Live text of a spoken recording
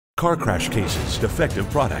car crash cases, defective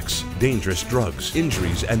products, dangerous drugs,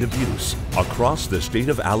 injuries, and abuse. Across the state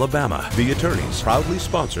of Alabama, the attorneys, proudly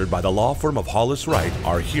sponsored by the law firm of Hollis, Wright,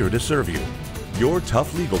 are here to serve you. Your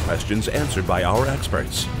tough legal questions answered by our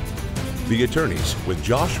experts. The attorneys with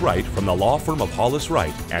Josh Wright from the law firm of Hollis,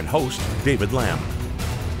 Wright, and host David Lamb.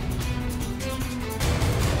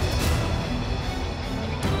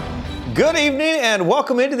 Good evening and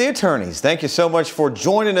welcome into the attorneys. Thank you so much for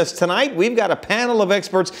joining us tonight. We've got a panel of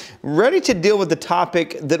experts ready to deal with the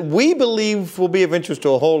topic that we believe will be of interest to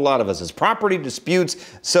a whole lot of us. It's property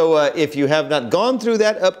disputes. So if you have not gone through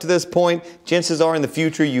that up to this point, chances are in the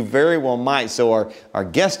future you very well might. So our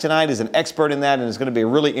guest tonight is an expert in that, and it's going to be a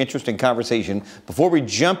really interesting conversation. Before we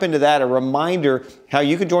jump into that, a reminder how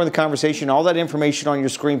you can join the conversation. All that information on your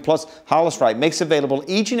screen, plus Hollis Wright makes available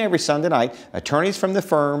each and every Sunday night. Attorneys from the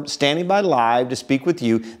firm standing by live to speak with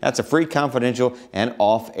you. That's a free, confidential, and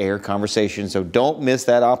off-air conversation, so don't miss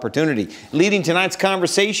that opportunity. Leading tonight's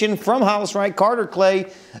conversation from Hollis Wright, Carter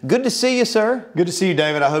Clay. Good to see you, sir. Good to see you,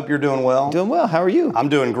 David. I hope you're doing well. Doing well. How are you? I'm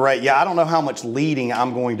doing great. Yeah, I don't know how much leading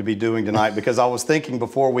I'm going to be doing tonight because I was thinking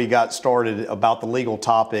before we got started about the legal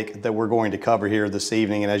topic that we're going to cover here this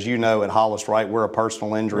evening. And as you know, at Hollis Wright, we're a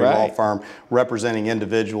personal injury law firm representing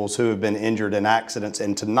individuals who have been injured in accidents.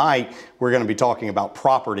 And tonight, we're going to be talking about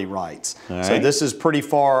property rights. So this is pretty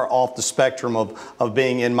far off the spectrum of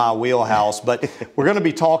being in my wheelhouse, but we're going to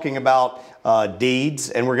be talking about deeds,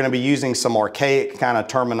 and we're going to be using some archaic kind of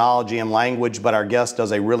terminology and language, but our guest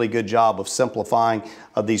does a really good job of simplifying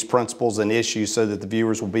these principles and issues so that the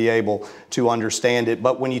viewers will be able to understand it.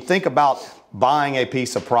 But when you think about buying a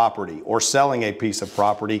piece of property or selling a piece of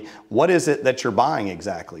property, what is it that you're buying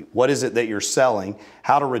exactly? What is it that you're selling?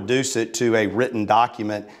 How to reduce it to a written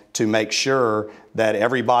document to make sure that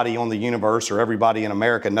everybody on the universe or everybody in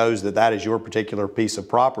America knows that that is your particular piece of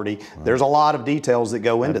property. There's a lot of details that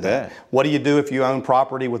go into that. What do you do if you own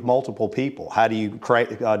property with multiple people? How do you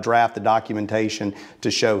draft the documentation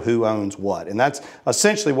to show who owns what? And that's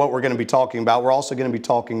essentially what we're going to be talking about. We're also going to be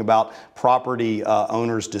talking about property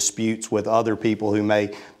owners' disputes with other people who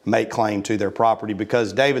may make claim to their property,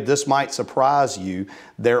 because David, this might surprise you.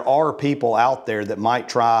 There are people out there that might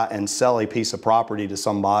try and sell a piece of property to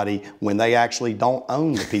somebody when they actually don't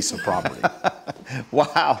own the piece of property.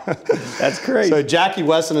 Wow, that's crazy. So Jackie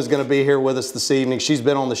Wesson is going to be here with us this evening. She's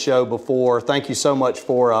been on the show before. Thank you so much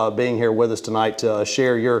for being here with us tonight to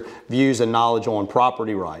share your views and knowledge on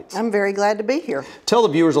property rights. I'm very glad to be here. Tell the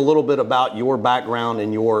viewers a little bit about your background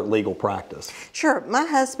and your legal practice. Sure. My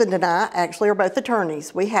husband and I actually are both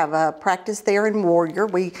attorneys. We have a practice there in Warrior.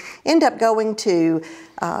 We end up going to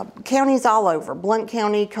counties all over, Blount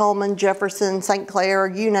County, Coleman, Jefferson, St. Clair,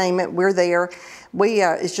 you name it, we're there.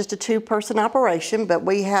 It's just a two-person operation, but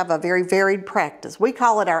we have a very varied practice. We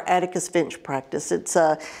call it our Atticus Finch practice. It's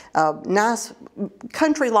a nice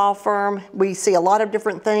country law firm. We see a lot of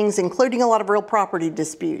different things, including a lot of real property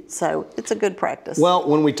disputes, so it's a good practice. Well,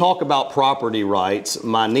 when we talk about property rights,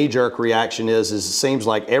 my knee-jerk reaction is it seems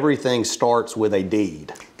like everything starts with a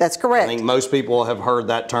deed. That's correct. I think most people have heard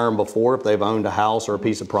that term before. If they've owned a house or a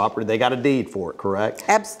piece of property, they got a deed for it, correct?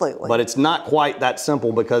 Absolutely. But it's not quite that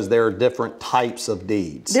simple because there are different types of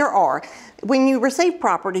deeds. There are. When you receive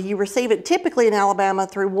property, you receive it typically in Alabama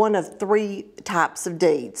through one of three types of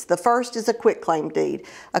deeds. The first is a quitclaim deed.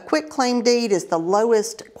 A quitclaim deed is the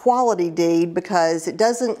lowest quality deed because it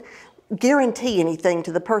doesn't guarantee anything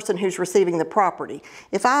to the person who's receiving the property.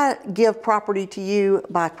 If I give property to you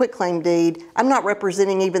by quitclaim deed, I'm not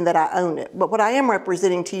representing even that I own it, but what I am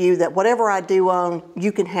representing to you that whatever I do own,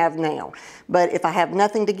 you can have now. But if I have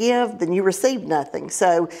nothing to give, then you receive nothing.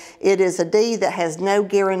 So it is a deed that has no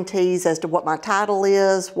guarantees as to what my title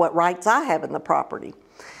is, what rights I have in the property.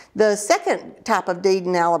 The second type of deed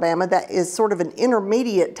in Alabama that is sort of an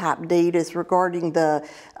intermediate type deed is regarding the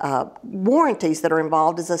warranties that are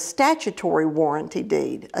involved is a statutory warranty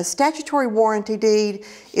deed. A statutory warranty deed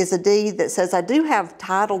is a deed that says I do have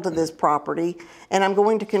title to this property and I'm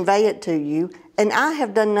going to convey it to you, and I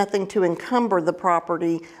have done nothing to encumber the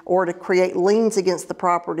property or to create liens against the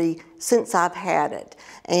property since I've had it.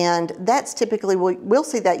 And that's typically, we'll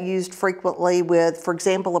see that used frequently with, for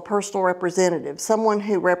example, a personal representative, someone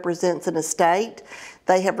who represents an estate.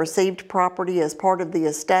 They have received property as part of the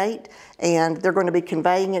estate, and they're going to be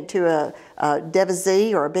conveying it to a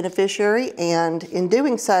devotee or a beneficiary, and in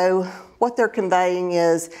doing so, what they're conveying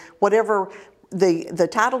is whatever the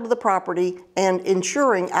title to the property and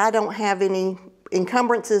ensuring I don't have any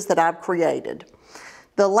encumbrances that I've created.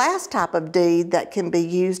 The last type of deed that can be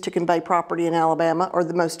used to convey property in Alabama, or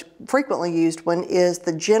the most frequently used one, is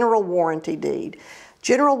the general warranty deed.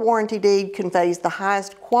 General warranty deed conveys the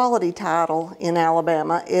highest quality title in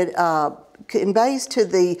Alabama. It conveys to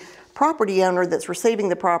the property owner that's receiving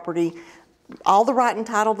the property all the right and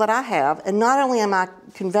title that I have, and not only am I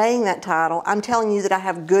conveying that title, I'm telling you that I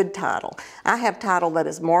have good title. I have title that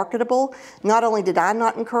is marketable. Not only did I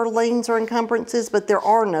not incur liens or encumbrances, but there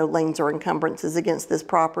are no liens or encumbrances against this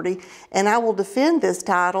property, and I will defend this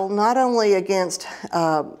title not only against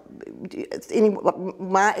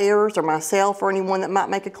my heirs or myself or anyone that might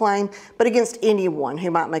make a claim, but against anyone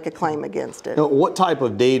who might make a claim against it. Now, what type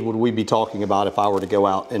of deed would we be talking about if I were to go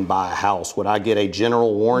out and buy a house? Would I get a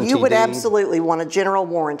general warranty deed? You would absolutely want a general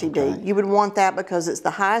warranty deed. You would want that because it's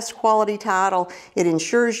the highest quality title. It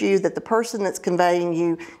ensures you that the person that's conveying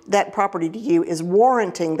you that property to you is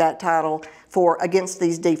warranting that title against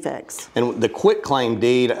these defects. And the quitclaim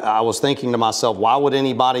deed, I was thinking to myself, why would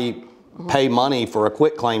anybody pay money for a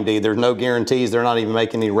quitclaim deed? There's no guarantees. They're not even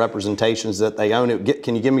making any representations that they own it.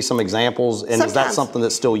 Can you give me some examples? And is that something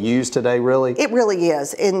that's still used today, really? It really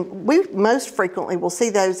is. And we most frequently will see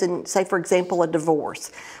those in, say, for example, a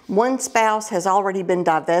divorce. One spouse has already been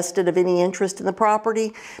divested of any interest in the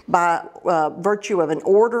property by virtue of an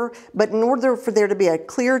order, but in order for there to be a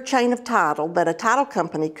clear chain of title that a title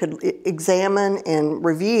company could examine and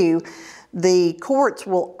review, the courts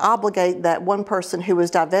will obligate that one person who was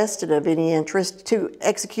divested of any interest to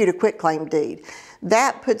execute a quitclaim deed.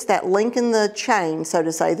 That puts that link in the chain, so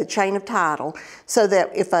to say, the chain of title, so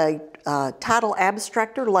that if a title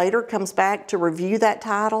abstractor later comes back to review that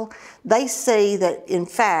title, they see that, in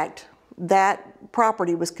fact, that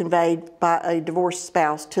property was conveyed by a divorced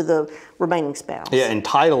spouse to the remaining spouse. Yeah, and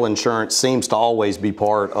title insurance seems to always be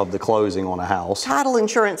part of the closing on a house. Title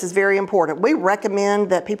insurance is very important. We recommend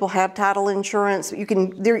that people have title insurance. You can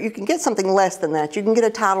get something less than that. You can get a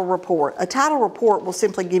title report. A title report will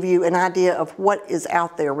simply give you an idea of what is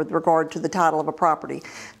out there with regard to the title of a property.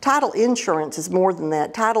 Title insurance is more than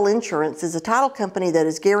that. Title insurance is a title company that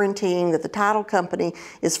is guaranteeing that the title company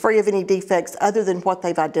is free of any defects other than what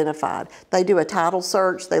they've identified. They do a title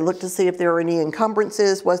search. They look to see if there are any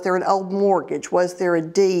encumbrances. Was there an old mortgage? Was there a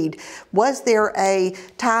deed? Was there a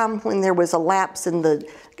time when there was a lapse in the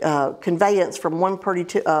conveyance from one party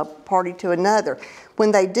to another?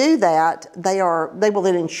 When they do that, they will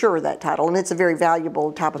then insure that title, and it's a very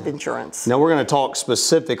valuable type of insurance. Now, we're going to talk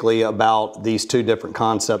specifically about these two different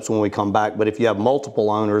concepts when we come back, but if you have multiple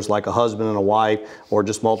owners, like a husband and a wife, or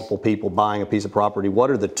just multiple people buying a piece of property, what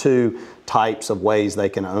are the two types of ways they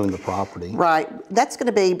can own the property? Right. That's going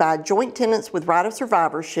to be by joint tenants with right of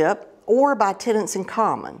survivorship or by tenants in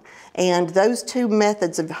common. And those two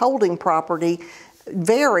methods of holding property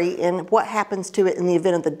vary in what happens to it in the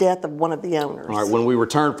event of the death of one of the owners. All right, when we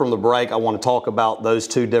return from the break, I want to talk about those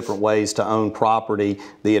two different ways to own property,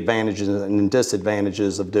 the advantages and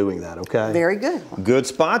disadvantages of doing that, okay? Very good. Good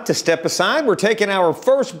spot to step aside. We're taking our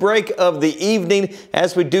first break of the evening.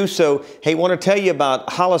 As we do so, hey, want to tell you about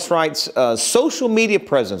Hollis Wright's social media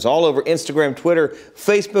presence all over Instagram, Twitter,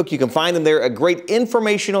 Facebook. You can find them there, a great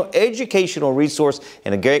informational, educational resource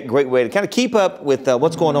and a great way to kind of keep up with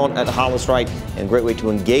what's going on at Hollis Wright, and a great way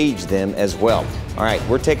to engage them as well. All right,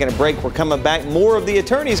 we're taking a break. We're coming back. More of the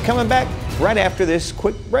attorneys coming back right after this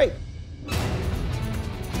quick break.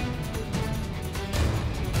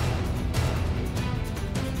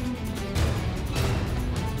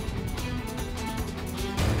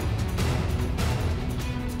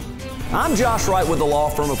 I'm Josh Wright with the law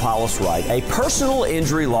firm of Hollis Wright, a personal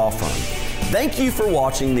injury law firm. Thank you for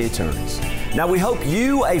watching The Attorneys. Now, we hope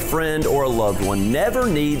you, a friend, or a loved one never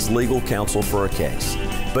needs legal counsel for a case.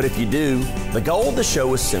 But if you do, the goal of the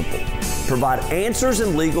show is simple. Provide answers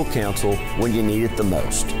and legal counsel when you need it the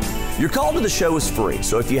most. Your call to the show is free,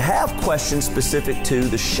 so if you have questions specific to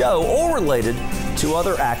the show or related to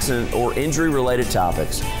other accident or injury-related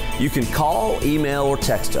topics, you can call, email, or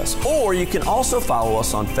text us. Or you can also follow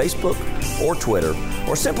us on Facebook or Twitter,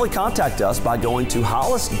 or simply contact us by going to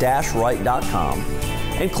hollis-wright.com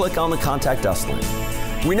and click on the Contact Us link.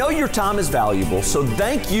 We know your time is valuable, so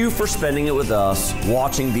thank you for spending it with us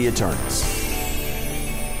watching The Attorneys.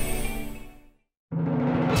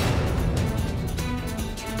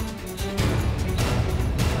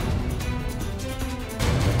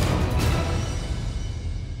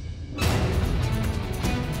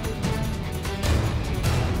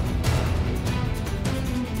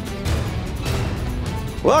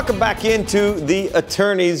 Welcome back into the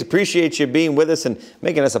Attorneys. Appreciate you being with us and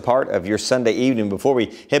making us a part of your Sunday evening. Before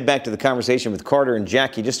we head back to the conversation with Carter and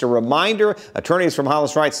Jackie, just a reminder, attorneys from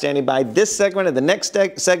Hollis Wright standing by this segment and the next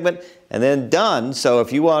segment, and then done. So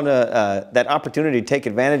if you want that opportunity to take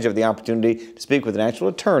advantage of the opportunity to speak with an actual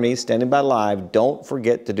attorney standing by live, don't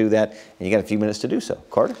forget to do that. And you got a few minutes to do so.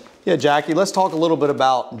 Carter? Yeah, Jackie, let's talk a little bit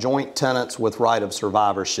about joint tenants with right of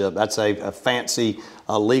survivorship. That's a fancy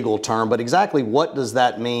legal term, but exactly what does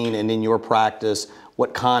that mean? And in your practice,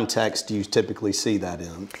 what context do you typically see that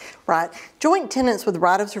in? Right. Joint tenants with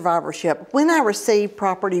right of survivorship, when I receive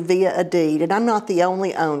property via a deed, and I'm not the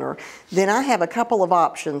only owner, then I have a couple of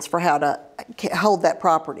options for how to hold that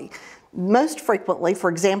property. Most frequently, for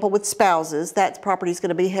example, with spouses, that property is going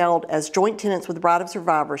to be held as joint tenants with right of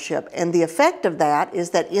survivorship. And the effect of that is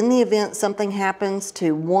that in the event something happens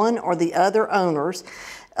to one or the other owners,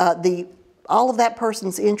 all of that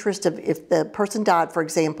person's interest, if the person died, for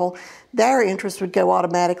example, their interest would go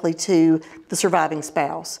automatically to the surviving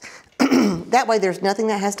spouse. That way there's nothing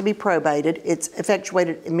that has to be probated. It's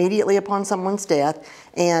effectuated immediately upon someone's death,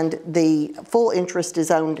 and the full interest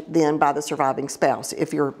is owned then by the surviving spouse,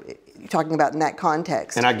 if you're talking about in that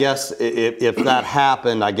context. And I guess if that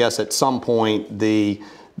happened, I guess at some point the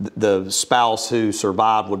spouse who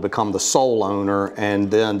survived would become the sole owner, and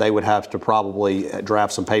then they would have to probably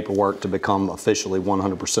draft some paperwork to become officially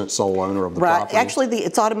 100% sole owner of the property. Right. Actually,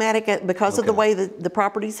 it's automatic because of the way that the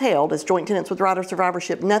property's held as joint tenants with right of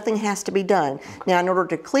survivorship. Nothing has to be done. Now, in order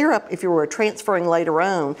to clear up if you were transferring later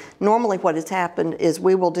on, normally what has happened is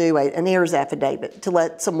we will do an heirs affidavit to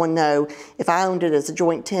let someone know if I owned it as a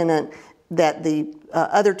joint tenant that the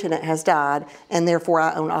other tenant has died, and therefore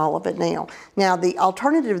I own all of it now. Now, the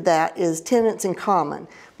alternative to that is tenants in common.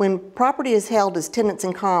 When property is held as tenants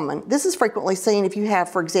in common, this is frequently seen if you have,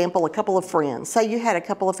 for example, a couple of friends. Say you had a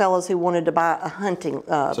couple of fellows who wanted to buy a hunting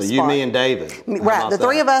spot. So you, me, and David. Right. The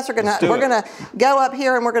three of us are we're gonna go up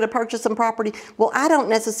here and we're gonna purchase some property. Well, I don't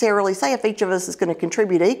necessarily say if each of us is going to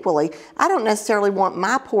contribute equally. I don't necessarily want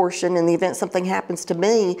my portion in the event something happens to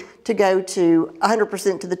me to go to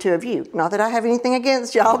 100% to the two of you. Not that I have anything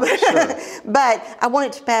against y'all, but, but I want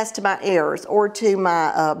it to pass to my heirs or to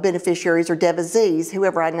my beneficiaries or devisees,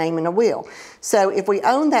 whoever I name in a will. So if we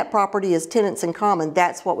own that property as tenants in common,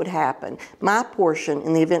 that's what would happen. My portion,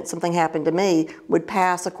 in the event something happened to me, would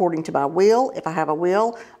pass according to my will, if I have a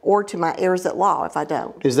will, or to my heirs at law, if I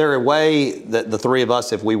don't. Is there a way that the three of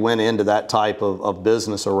us, if we went into that type of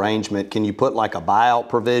business arrangement, can you put like a buyout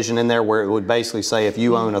provision in there where it would basically say if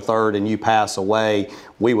you own a third and you pass away,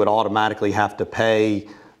 we would automatically have to pay,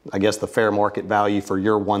 I guess, the fair market value for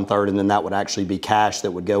your 1/3, and then that would actually be cash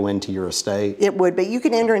that would go into your estate? It would be. You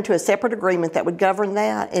can enter into a separate agreement that would govern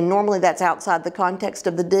that, and normally that's outside the context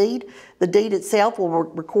of the deed. The deed itself will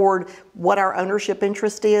record what our ownership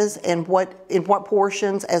interest is and in what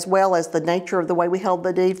portions, as well as the nature of the way we held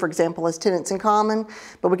the deed, for example, as tenants in common.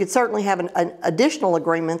 But we could certainly have an additional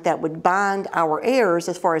agreement that would bind our heirs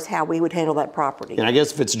as far as how we would handle that property. And I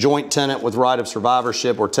guess if it's joint tenant with right of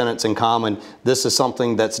survivorship or tenants in common, this is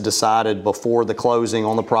something that's decided before the closing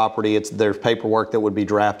on the property. There's paperwork that would be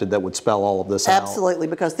drafted that would spell all of this out. Absolutely,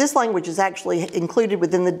 because this language is actually included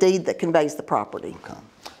within the deed that conveys the property. Okay.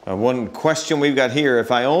 One question we've got here,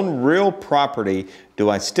 if I own real property, do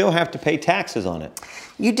I still have to pay taxes on it?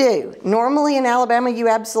 You do. Normally in Alabama, you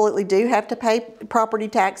absolutely do have to pay property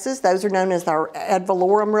taxes. Those are known as our ad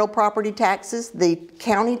valorem real property taxes. The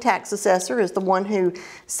county tax assessor is the one who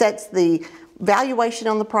sets the valuation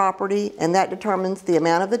on the property, and that determines the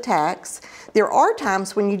amount of the tax. There are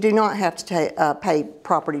times when you do not have to pay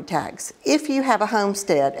property tax. If you have a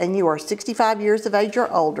homestead and you are 65 years of age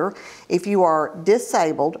or older, if you are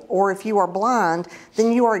disabled, or if you are blind,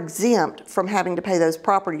 then you are exempt from having to pay those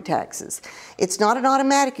property taxes. It's not an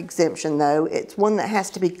automatic exemption, though. It's one that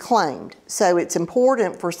has to be claimed. So it's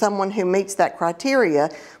important for someone who meets that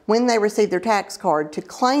criteria when they receive their tax card to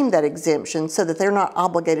claim that exemption so that they're not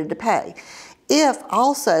obligated to pay.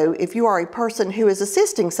 If you are a person who is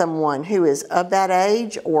assisting someone who is of that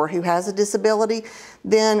age or who has a disability,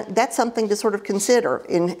 then that's something to sort of consider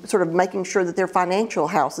in sort of making sure that their financial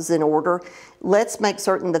house is in order. Let's make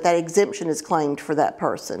certain that that exemption is claimed for that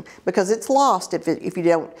person, because it's lost if you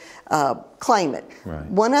don't claim it. Right.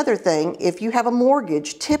 One other thing, if you have a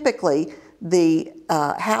mortgage, typically the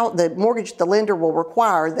lender will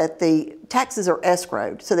require that the taxes are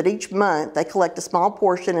escrowed, so that each month they collect a small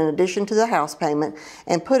portion in addition to the house payment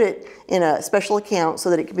and put it in a special account so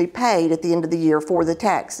that it can be paid at the end of the year for the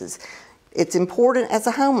taxes. It's important as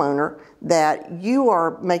a homeowner that you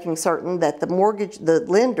are making certain that the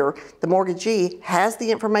lender, the mortgagee, has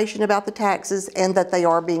the information about the taxes and that they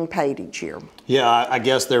are being paid each year. Yeah, I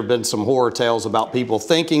guess there have been some horror tales about people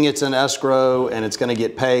thinking it's an escrow and it's going to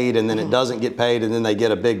get paid, and then it doesn't get paid, and then they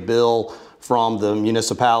get a big bill from the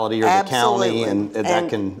municipality or the county, and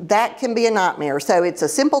that can be a nightmare. So it's a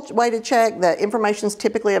simple way to check. The information is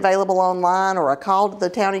typically available online, or a call to the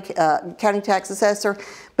county tax assessor,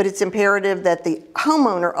 but it's imperative that the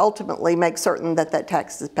homeowner ultimately makes certain that that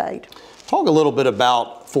tax is paid. Talk a little bit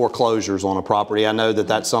about foreclosures on a property. I know that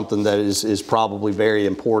that's something that is probably very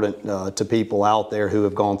important to people out there who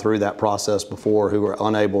have gone through that process before, who are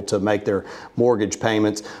unable to make their mortgage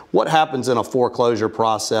payments. What happens in a foreclosure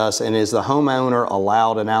process, and is the homeowner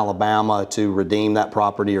allowed in Alabama to redeem that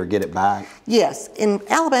property or get it back? Yes. In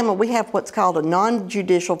Alabama, we have what's called a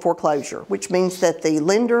non-judicial foreclosure, which means that the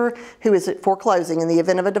lender who is foreclosing in the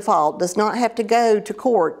event of a default does not have to go to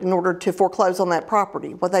court in order to foreclose on that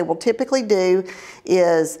property. What they will typically do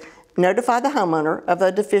is notify the homeowner of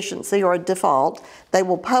a deficiency or a default. They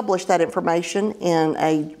will publish that information in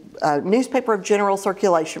a newspaper of general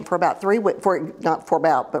circulation for about 3 weeks,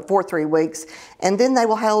 for 3 weeks, and then they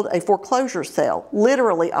will hold a foreclosure sale,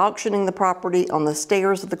 literally auctioning the property on the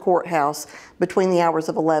stairs of the courthouse between the hours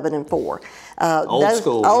of 11 and 4. Old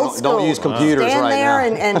school. Don't use computers Stand right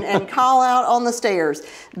there now. and call out on the stairs.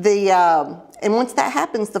 And once that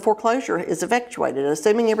happens, the foreclosure is effectuated.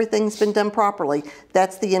 Assuming everything's been done properly,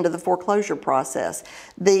 that's the end of the foreclosure process.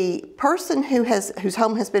 The person whose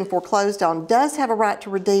home has been foreclosed on does have a right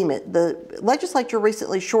to redeem it. The legislature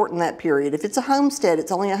recently shortened that period. If it's a homestead,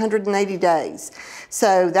 it's only 180 days.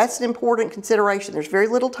 So that's an important consideration. There's very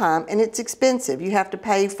little time, and it's expensive. You have to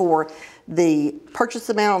pay for the purchase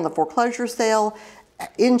amount on the foreclosure sale,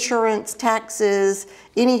 insurance, taxes,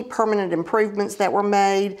 any permanent improvements that were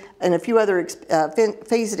made, and a few other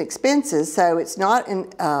fees and expenses. So it's not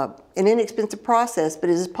an inexpensive process, but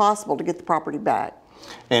it is possible to get the property back.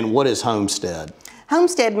 And what is homestead?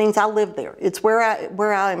 Homestead means I live there. It's where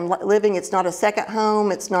I'm living. It's not a second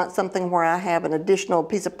home. It's not something where I have an additional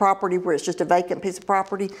piece of property where it's just a vacant piece of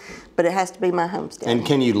property, but it has to be my homestead. And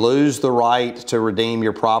can you lose the right to redeem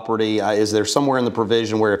your property? Is there somewhere in the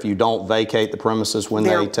provision where if you don't vacate the premises when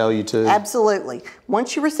they tell you to? Absolutely.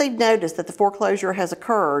 Once you receive notice that the foreclosure has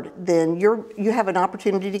occurred, then you have an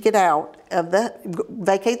opportunity to get out of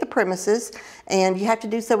vacate the premises, and you have to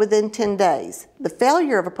do so within 10 days. The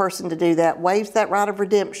failure of a person to do that waives that right of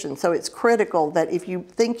redemption, so it's critical that if you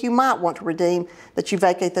think you might want to redeem, that you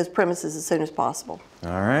vacate those premises as soon as possible.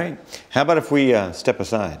 All right. How about if we step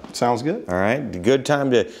aside? Sounds good. All right. Good time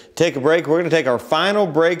to take a break. We're going to take our final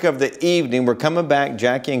break of the evening. We're coming back.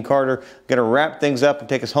 Jackie and Carter are going to wrap things up and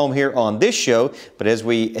take us home here on this show. But as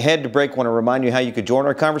we head to break, I want to remind you how you could join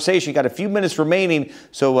our conversation. You got a few minutes remaining,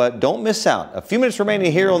 so don't miss out. A few minutes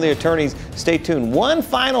remaining here on The Attorneys. Stay tuned. One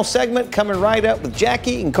final segment coming right up with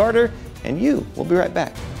Jackie and Carter and you. We'll be right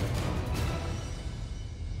back.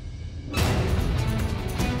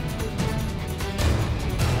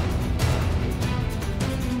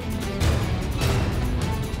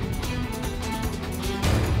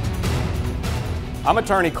 I'm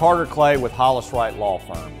attorney Carter Clay with Hollis, Wright Law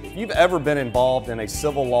Firm. If you've ever been involved in a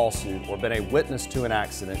civil lawsuit or been a witness to an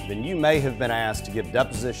accident, then you may have been asked to give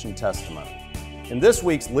deposition testimony. In this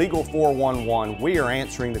week's Legal 411, we are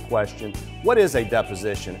answering the question, what is a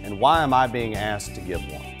deposition and why am I being asked to give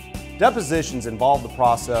one? Depositions involve the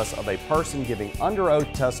process of a person giving under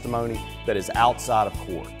oath testimony that is outside of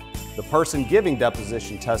court. The person giving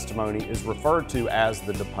deposition testimony is referred to as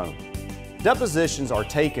the deponent. Depositions are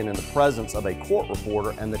taken in the presence of a court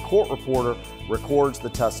reporter, and the court reporter records the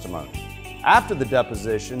testimony. After the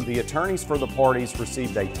deposition, the attorneys for the parties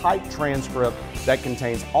received a typed transcript that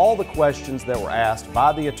contains all the questions that were asked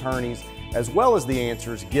by the attorneys, as well as the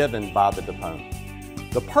answers given by the deponent.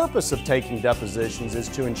 The purpose of taking depositions is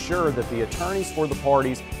to ensure that the attorneys for the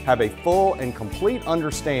parties have a full and complete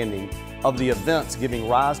understanding of the events giving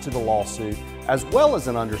rise to the lawsuit, as well as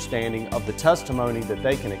an understanding of the testimony that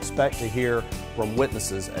they can expect to hear from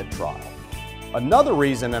witnesses at trial. Another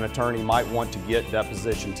reason an attorney might want to get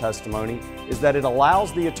deposition testimony is that it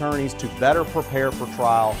allows the attorneys to better prepare for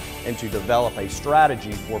trial and to develop a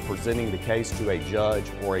strategy for presenting the case to a judge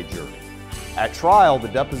or a jury. At trial, the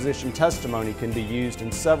deposition testimony can be used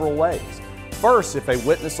in several ways. First, if a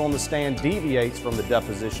witness on the stand deviates from the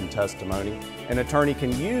deposition testimony, an attorney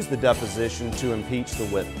can use the deposition to impeach the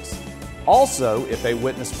witness. Also, if a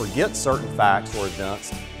witness forgets certain facts or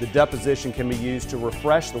events, the deposition can be used to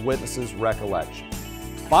refresh the witness's recollection.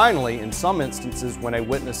 Finally, in some instances when a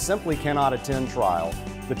witness simply cannot attend trial,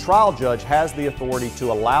 the trial judge has the authority to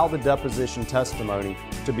allow the deposition testimony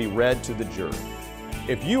to be read to the jury.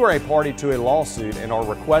 If you are a party to a lawsuit and are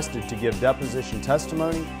requested to give deposition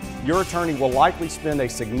testimony, your attorney will likely spend a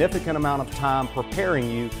significant amount of time preparing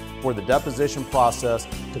you for the deposition process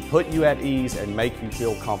to put you at ease and make you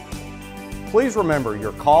feel comfortable. Please remember,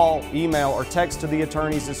 your call, email, or text to the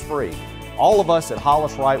attorneys is free. All of us at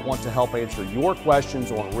Hollis Wright want to help answer your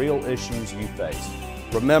questions on real issues you face.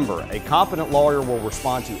 Remember, a competent lawyer will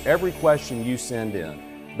respond to every question you send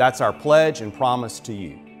in. That's our pledge and promise to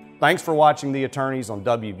you. Thanks for watching The Attorneys on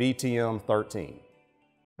WVTM 13.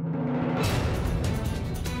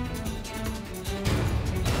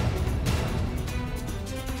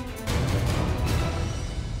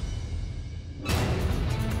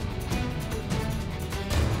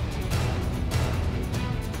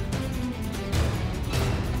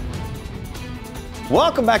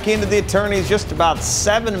 Welcome back into The Attorneys. Just about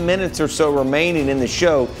 7 minutes or so remaining in the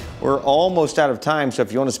show. We're almost out of time, so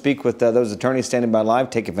if you want to speak with those attorneys standing by live,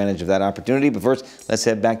 take advantage of that opportunity. But first, let's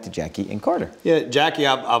head back to Jackie and Carter. Yeah, Jackie,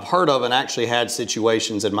 I've heard of and actually had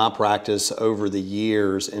situations in my practice over the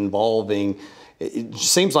years involving, it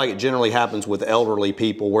seems like it generally happens with elderly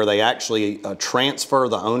people, where they actually transfer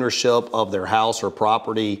the ownership of their house or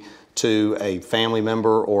property to a family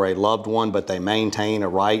member or a loved one, but they maintain a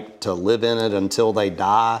right to live in it until they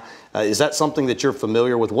die. Is that something that you're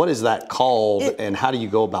familiar with? What is that called, and how do you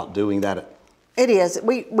go about doing that? It is.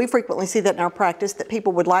 We frequently see that in our practice, that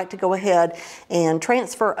people would like to go ahead and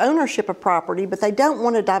transfer ownership of property, but they don't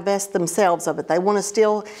want to divest themselves of it. They want to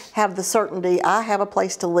still have the certainty, I have a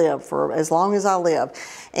place to live for as long as I live.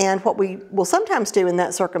 And what we will sometimes do in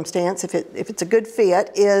that circumstance, if it's a good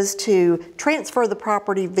fit, is to transfer the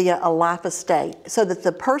property via a life estate, so that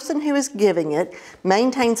the person who is giving it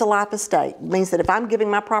maintains a life estate. It means that if I'm giving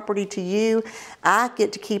my property to you, I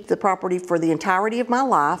get to keep the property for the entirety of my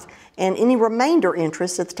life, and any remainder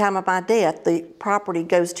interest at the time of my death, the property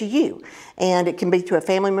goes to you. And it can be to a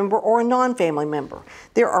family member or a non-family member.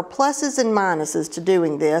 There are pluses and minuses to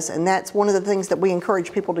doing this, and that's one of the things that we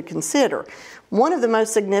encourage people to consider. One of the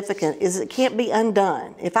most significant is it can't be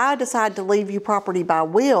undone. If I decide to leave you property by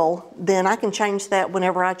will, then I can change that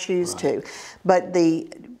whenever I choose to. But the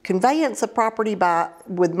conveyance of property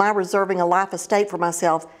with my reserving a life estate for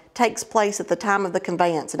myself takes place at the time of the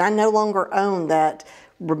conveyance, and I no longer own that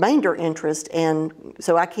remainder interest, and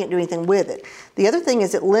so I can't do anything with it. The other thing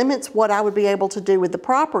is it limits what I would be able to do with the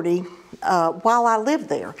property while I live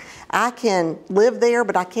there. I can live there,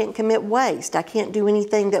 but I can't commit waste. I can't do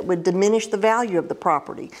anything that would diminish the value of the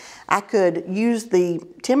property. I could use the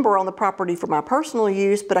timber on the property for my personal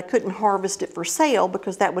use, but I couldn't harvest it for sale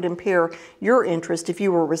because that would impair your interest if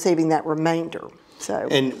you were receiving that remainder. So.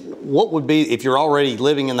 And what would be, if you're already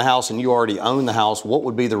living in the house and you already own the house, what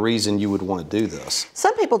would be the reason you would want to do this?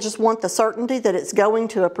 Some people just want the certainty that it's going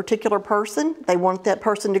to a particular person. They want that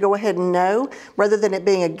person to go ahead and know, rather than it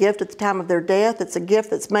being a gift at the time of their death. It's a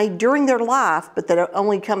gift that's made during their life, but that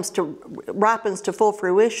only ripens to full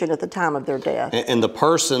fruition at the time of their death. And the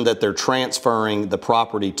person that they're transferring the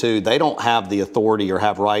property to, they don't have the authority or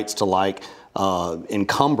have rights to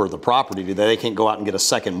encumber the property, do they? They can't go out and get a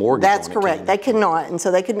second mortgage. That's correct. They cannot, and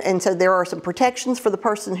so there are some protections for the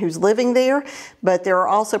person who's living there, but there are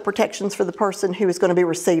also protections for the person who is going to be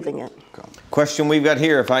receiving it. Okay. Question we've got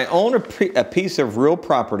here: if I own a piece of real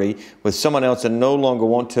property with someone else and no longer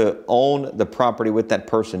want to own the property with that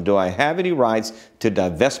person, do I have any rights to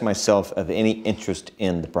divest myself of any interest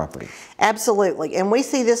in the property? Absolutely, and we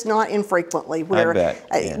see this not infrequently, where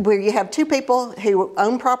you have two people who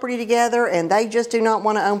own property together and they just do not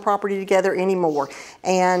want to own property together anymore.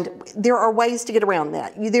 And there are ways to get around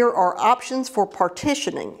that. There are options for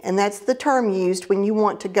partitioning, and that's the term used when you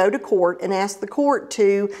want to go to court and ask the court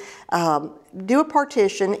to do a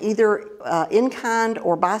partition either in kind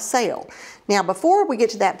or by sale. Now, before we get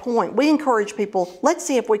to that point, we encourage people, let's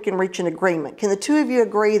see if we can reach an agreement. Can the two of you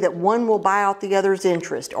agree that one will buy out the other's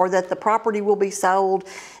interest, or that the property will be sold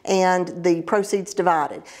and the proceeds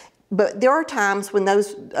divided? But there are times when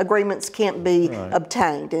those agreements can't be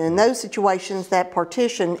obtained. And in those situations, that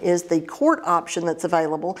partition is the court option that's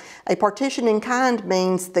available. A partition in kind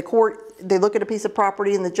means the court, they look at a piece of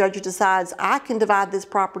property and the judge decides, I can divide this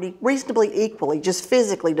property reasonably equally, just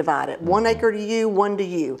physically divide it. 1 acre to you, 1 to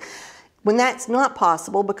you. When that's not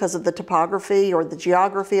possible because of the topography or the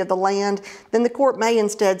geography of the land, then the court may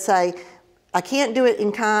instead say, I can't do it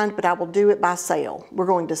in kind, but I will do it by sale. We're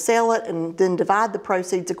going to sell it and then divide the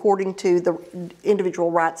proceeds according to the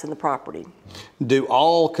individual rights in the property. Do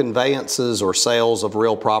all conveyances or sales of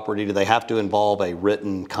real property, do they have to involve a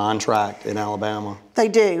written contract in Alabama? They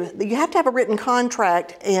do. You have to have a written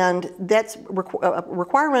contract, and that's a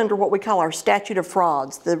requirement under what we call our statute of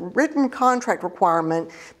frauds. The written contract requirement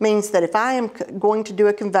means that if I am going to do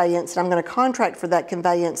a conveyance and I'm going to contract for that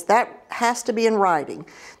conveyance, that has to be in writing.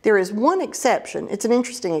 There is one exception. It's an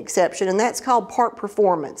interesting exception, and that's called part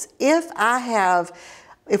performance. If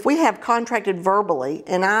we have contracted verbally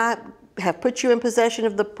and I have put you in possession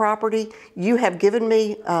of the property, you have given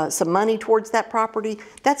me some money towards that property,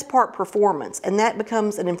 that's part performance, and that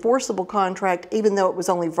becomes an enforceable contract even though it was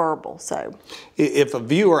only verbal. So, if a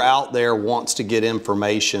viewer out there wants to get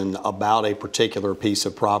information about a particular piece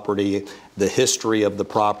of property, the history of the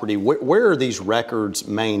property, where are these records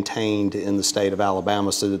maintained in the state of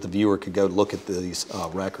Alabama so that the viewer could go look at these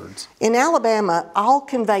records? In Alabama, all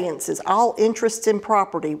conveyances, all interests in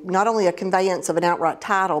property, not only a conveyance of an outright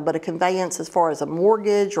title, but a conveyance as far as a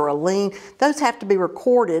mortgage or a lien, those have to be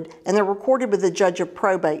recorded, and they're recorded with the judge of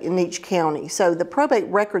probate in each county. So the probate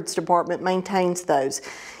records department maintains those.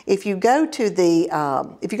 If you go to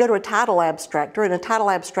a title abstractor, and a title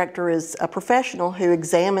abstractor is a professional who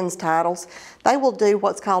examines titles, they will do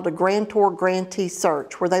what's called a grantor-grantee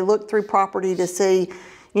search, where they look through property to see,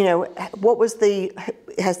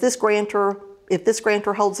 has this grantor, if this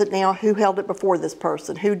grantor holds it now, who held it before this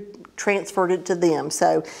person, who transferred it to them.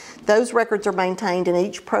 So those records are maintained in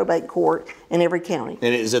each probate court in every county.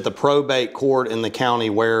 And is it the probate court in the county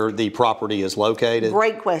where the property is located?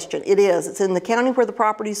 Great question. It is. It's in the county where the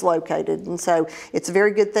property is located. And so it's a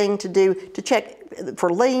very good thing to do to check for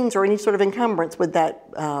liens or any sort of encumbrance with that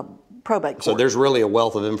probate court. So there's really a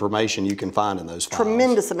wealth of information you can find in those files.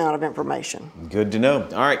 Tremendous amount of information. Good to know.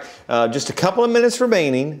 All right, just a couple of minutes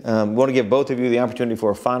remaining. We want to give both of you the opportunity for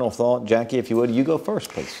a final thought. Jackie, if you would, you go first,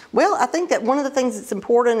 please. Well, I think that one of the things that's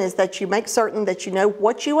important is that you make certain that you know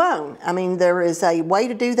what you own. I mean, there is a way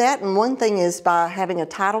to do that, and one thing is by having a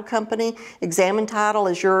title company examine title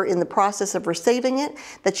as you're in the process of receiving it,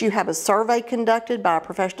 that you have a survey conducted by a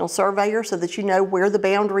professional surveyor so that you know where the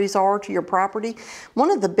boundaries are to your property. One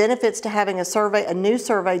of the benefits to having a new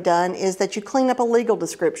survey done is that you clean up a legal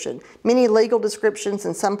description. Many legal descriptions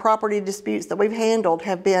and some property disputes that we've handled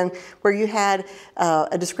have been where you had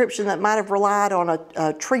a description that might have relied on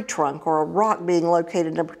a tree trunk or a rock being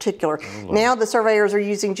located in particular. Now the surveyors are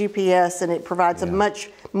using GPS, and it provides a much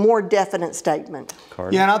more definite statement.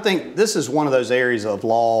 Yeah, and I think this is one of those areas of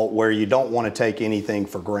law where you don't want to take anything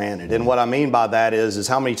for granted. And what I mean by that is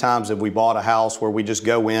how many times have we bought a house where we just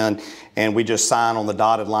go in and we just sign on the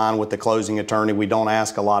dotted line with the closing attorney. We don't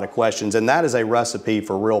ask a lot of questions, and that is a recipe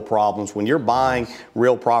for real problems. When you're buying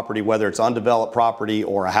real property, whether it's undeveloped property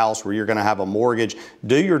or a house where you're going to have a mortgage,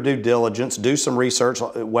 do your due diligence, do some research,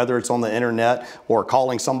 whether it's on the internet or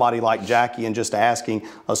calling somebody like Jackie and just asking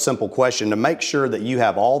a simple question to make sure that you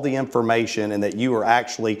have all the information and that you are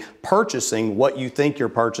actually purchasing what you think you're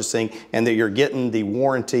purchasing and that you're getting the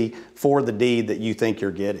warranty for the deed that you think you're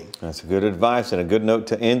getting. That's good advice and a good note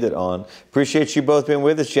to end it on. Appreciate you both being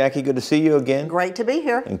with us. Jackie, good to see you again. Great to be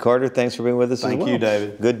here. And Carter, thanks for being with us as well. Thank you,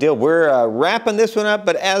 David. Good deal. We're wrapping this one up,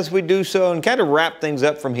 but as we do so and kind of wrap things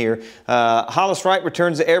up from here, Hollis Wright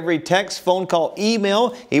returns every text, phone call,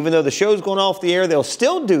 email. Even though the show's going off the air, they'll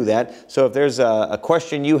still do that. So if there's a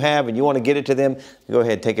question you have and you want to get it to them, go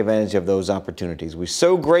ahead, take advantage of those opportunities. We're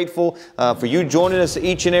so grateful for you joining us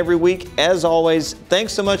each and every week. As always,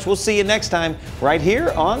 thanks so much. We'll see you next time right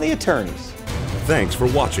here on The Attorneys. Thanks for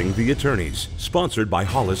watching The Attorneys, sponsored by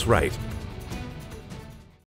Hollis Wright.